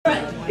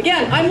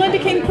Again, I'm Linda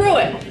King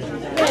Pruitt.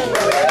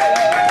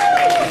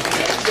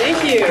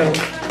 Thank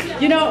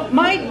you. You know,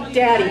 my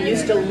daddy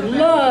used to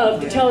love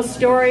to tell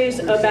stories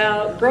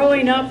about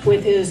growing up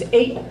with his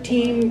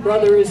 18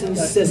 brothers and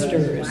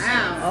sisters.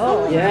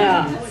 Wow.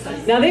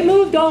 Yeah. Now, they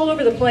moved all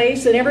over the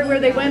place, and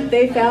everywhere they went,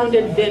 they found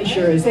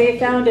adventures. They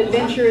found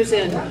adventures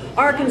in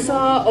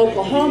Arkansas,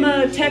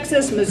 Oklahoma,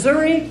 Texas,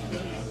 Missouri.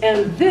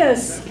 And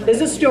this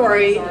is a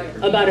story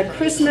about a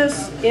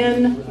Christmas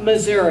in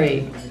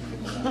Missouri.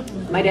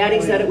 My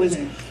daddy said it was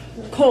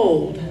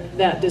cold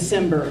that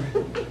December.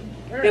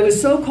 It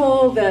was so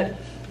cold that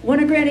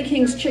one of Granny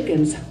King's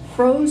chickens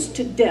froze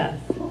to death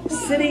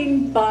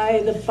sitting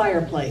by the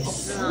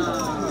fireplace.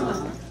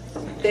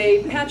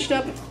 They patched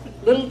up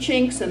little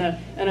chinks and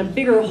a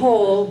bigger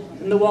hole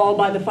in the wall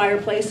by the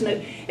fireplace,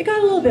 and it got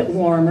a little bit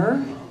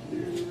warmer.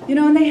 You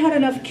know, and they had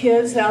enough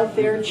kids out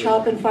there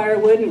chopping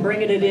firewood and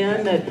bringing it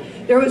in that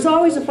there was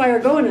always a fire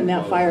going in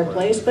that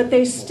fireplace, but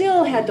they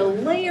still had to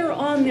layer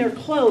on their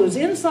clothes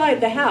inside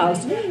the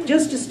house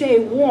just to stay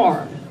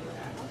warm.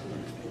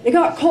 It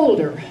got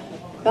colder.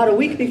 About a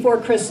week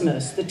before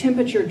Christmas, the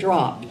temperature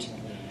dropped.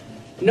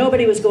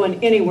 Nobody was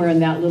going anywhere in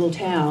that little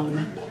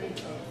town.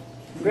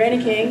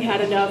 Granny King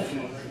had enough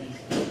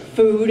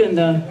food in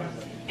the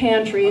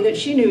pantry that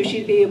she knew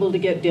she'd be able to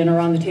get dinner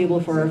on the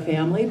table for her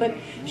family, but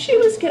she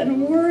was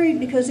getting worried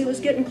because it was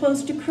getting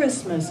close to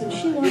Christmas and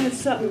she wanted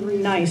something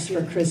nice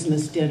for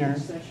Christmas dinner.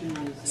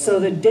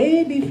 So the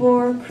day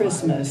before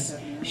Christmas,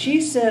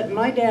 she sent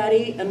my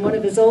daddy and one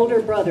of his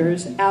older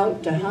brothers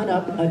out to hunt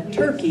up a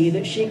turkey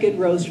that she could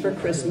roast for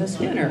Christmas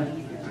dinner.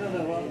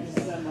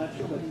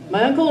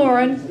 My Uncle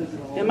Orrin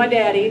and my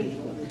daddy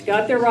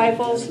got their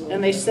rifles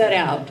and they set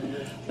out,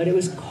 but it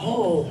was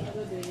cold.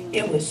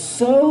 It was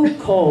so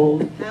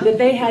cold that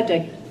they had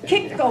to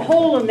kick a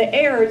hole in the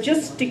air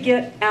just to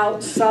get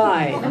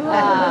outside.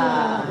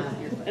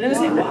 And as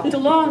they walked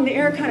along, the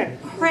air kind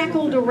of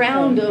crackled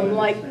around them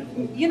like,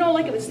 you know,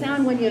 like it would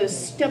sound when you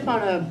step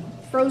on a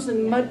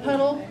frozen mud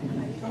puddle.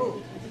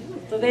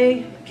 So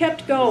they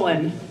kept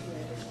going,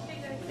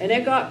 and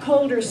it got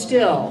colder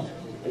still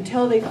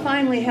until they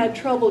finally had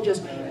trouble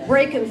just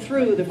breaking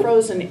through the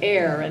frozen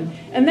air.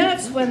 And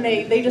that's when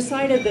they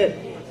decided that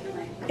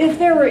if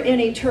there were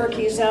any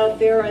turkeys out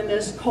there in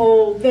this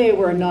cold, they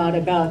were not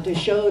about to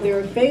show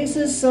their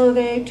faces, so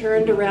they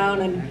turned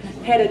around and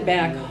headed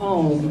back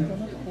home.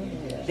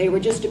 They were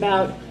just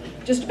about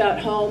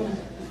home.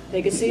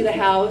 They could see the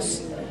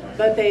house,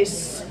 but they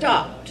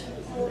stopped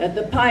at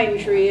the pine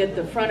tree at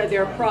the front of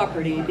their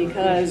property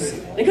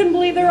because they couldn't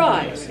believe their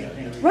eyes.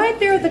 Right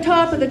there at the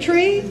top of the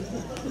tree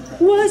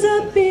was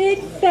a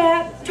big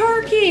fat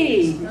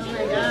turkey. Oh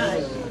my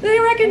gosh. They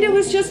reckoned it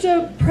was just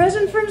a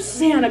present from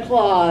Santa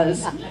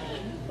Claus.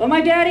 Well,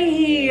 my daddy,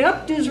 he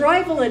upped his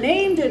rifle and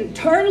aimed and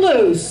turned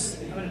loose.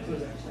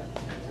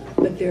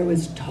 But there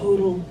was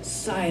total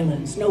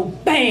silence. No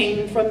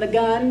bang from the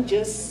gun,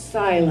 just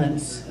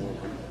silence.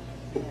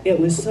 It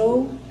was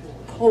so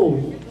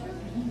cold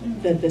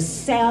that the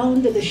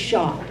sound of the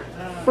shot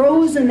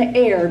froze in the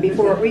air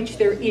before it reached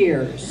their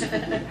ears.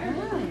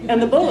 And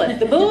the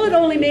bullet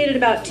only made it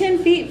about 10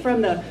 feet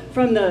from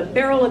the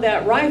barrel of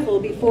that rifle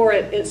before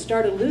it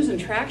started losing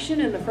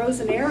traction in the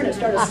frozen air, and it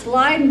started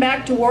sliding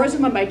back towards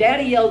him, and my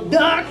daddy yelled,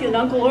 "Duck!" and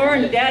Uncle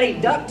Orrin and Daddy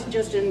ducked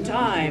just in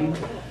time.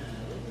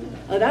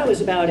 That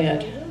was about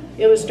it.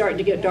 It was starting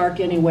to get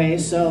dark anyway,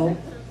 so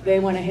they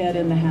went ahead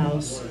in the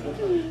house.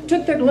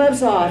 Took their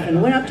gloves off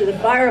and went up to the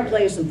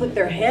fireplace and put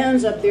their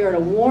hands up there to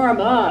warm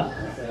up.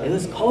 It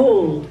was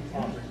cold,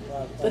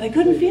 but they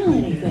couldn't feel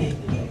anything.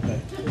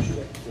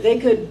 They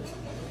could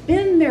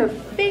bend their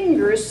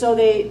fingers so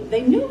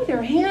they knew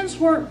their hands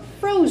weren't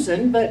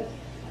frozen, but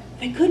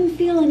they couldn't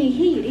feel any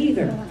heat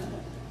either.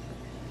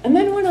 And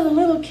then one of the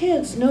little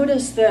kids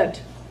noticed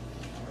that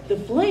the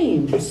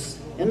flames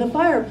in the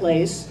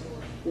fireplace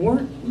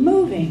weren't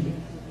moving.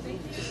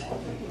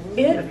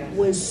 It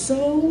was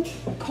so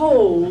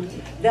cold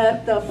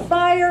that the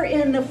fire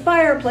in the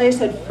fireplace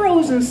had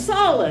frozen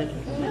solid.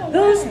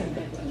 Those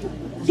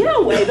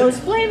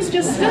flames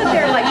just stood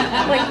there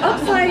like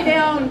upside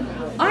down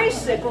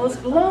icicles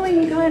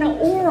glowing kind of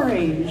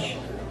orange.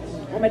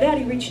 Well, my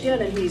daddy reached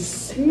in and he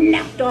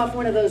snapped off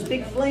one of those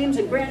big flames,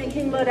 and Granny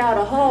King let out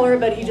a holler,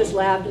 but he just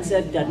laughed and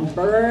said, "Doesn't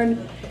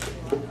burn."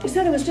 He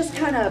said it was just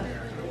kind of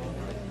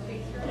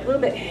a little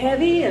bit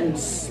heavy and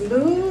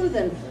smooth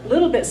and a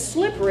little bit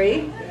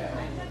slippery.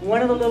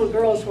 One of the little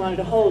girls wanted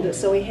to hold it,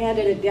 so he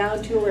handed it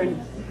down to her,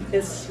 and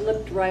it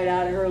slipped right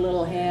out of her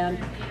little hand,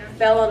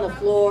 fell on the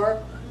floor,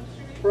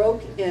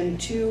 broke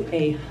into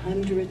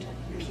 100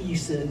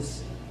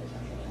 pieces.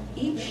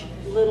 Each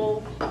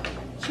little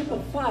chip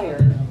of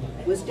fire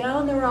was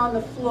down there on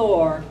the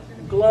floor,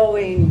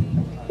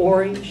 glowing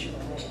orange,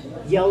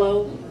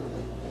 yellow,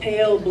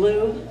 pale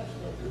blue.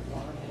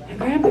 And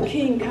Grandpa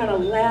King kind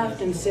of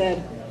laughed and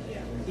said,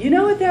 "You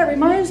know what that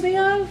reminds me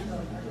of?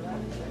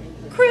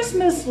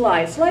 Christmas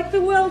lights, like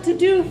the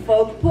well-to-do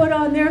folk put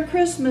on their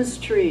Christmas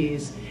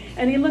trees."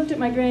 And he looked at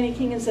my Granny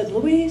King and said,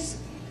 "Louise,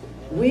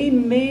 we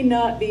may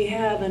not be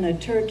having a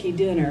turkey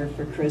dinner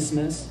for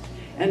Christmas.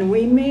 And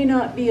we may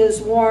not be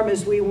as warm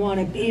as we want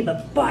to be,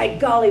 but by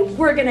golly,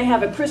 we're going to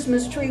have a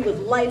Christmas tree with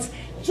lights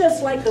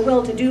just like the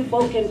well-to-do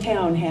folk in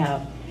town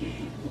have.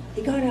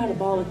 He got out a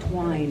ball of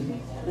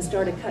twine and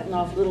started cutting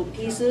off little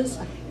pieces,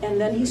 and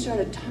then he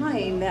started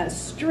tying that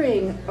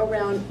string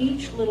around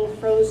each little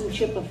frozen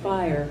chip of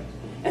fire.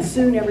 And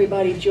soon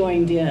everybody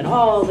joined in,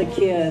 all the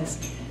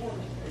kids.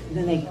 And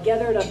then they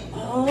gathered up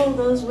all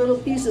those little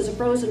pieces of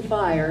frozen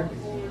fire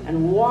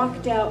and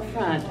walked out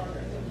front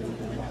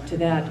to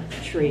that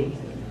tree.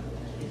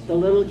 The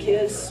little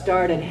kids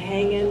started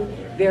hanging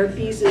their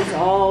pieces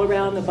all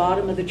around the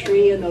bottom of the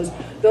tree, and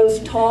those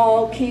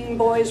tall king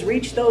boys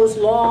reached those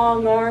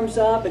long arms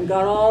up and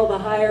got all the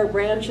higher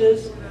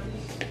branches.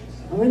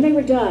 And when they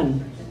were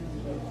done,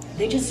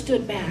 they just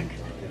stood back,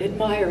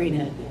 admiring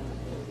it.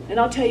 And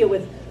I'll tell you,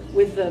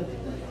 with the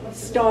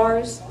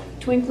stars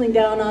twinkling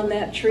down on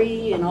that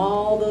tree and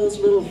all those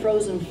little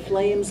frozen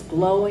flames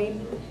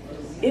glowing,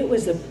 it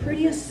was the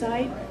prettiest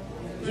sight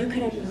you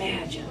could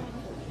imagine.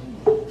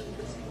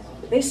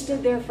 They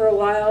stood there for a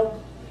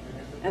while,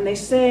 and they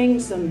sang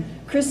some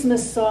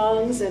Christmas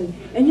songs, and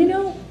you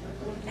know,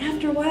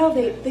 after a while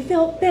they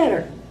felt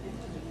better.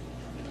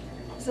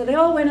 So they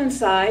all went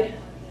inside,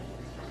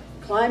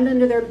 climbed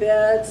into their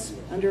beds,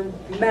 under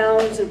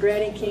mounds of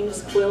Granny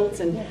King's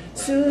quilts, and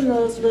soon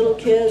those little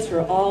kids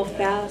were all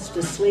fast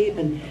asleep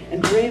and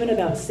dreaming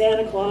about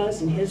Santa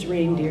Claus and his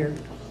reindeer.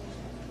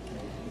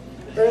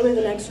 Early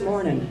the next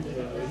morning,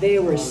 they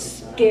were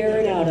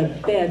scared out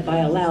of bed by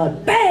a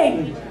loud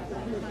bang!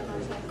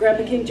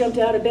 Grandpa King jumped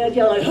out of bed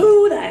yelling,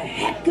 "Who the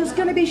heck is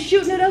going to be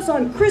shooting at us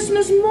on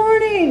Christmas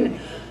morning?"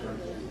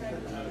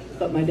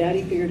 But my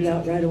daddy figured it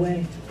out right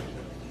away.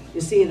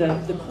 You see,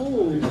 the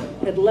cold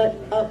had let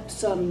up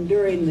some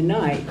during the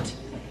night,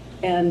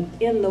 and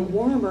in the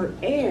warmer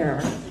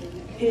air,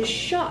 his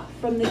shot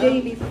from the day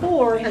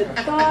before had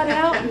thawed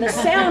out and the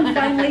sound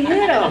finally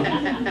hit him.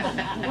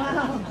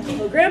 Wow.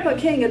 Well, Grandpa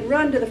King had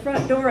run to the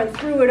front door and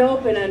threw it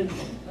open and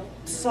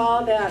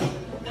saw that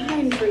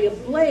pine tree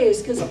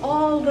ablaze because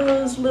all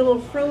those little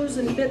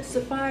frozen bits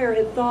of fire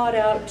had thawed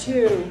out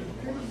too.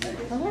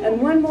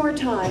 And one more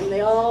time,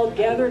 they all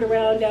gathered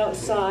around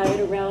outside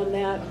around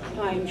that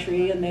pine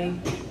tree, and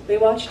they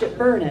watched it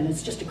burn. And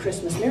it's just a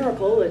Christmas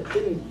miracle it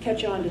didn't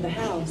catch on to the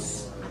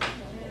house.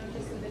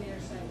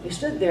 They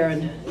stood there,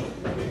 and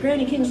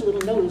Granny King's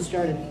little nose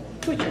started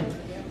twitching.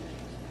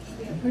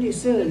 And pretty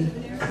soon,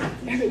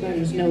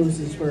 everybody's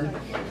noses were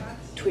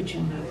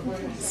twitching,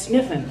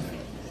 sniffing,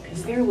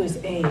 because there was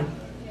a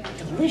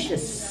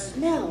delicious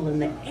smell in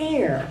the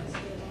air.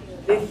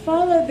 They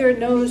followed their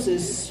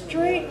noses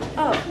straight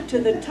up to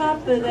the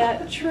top of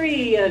that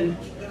tree, and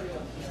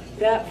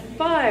that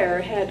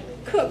fire had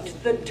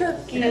cooked the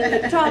turkey in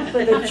the top of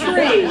the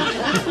tree,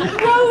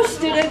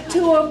 roasted it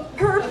to a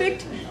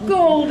perfect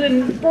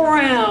golden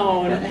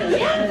brown.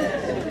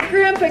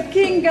 Grandpa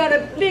King got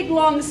a big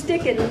long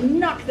stick and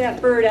knocked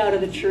that bird out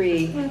of the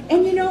tree.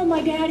 And you know,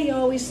 my daddy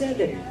always said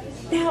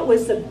that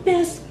was the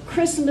best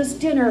Christmas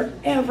dinner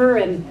ever,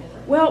 and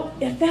well,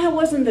 if that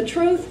wasn't the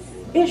truth,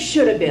 it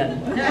should have been.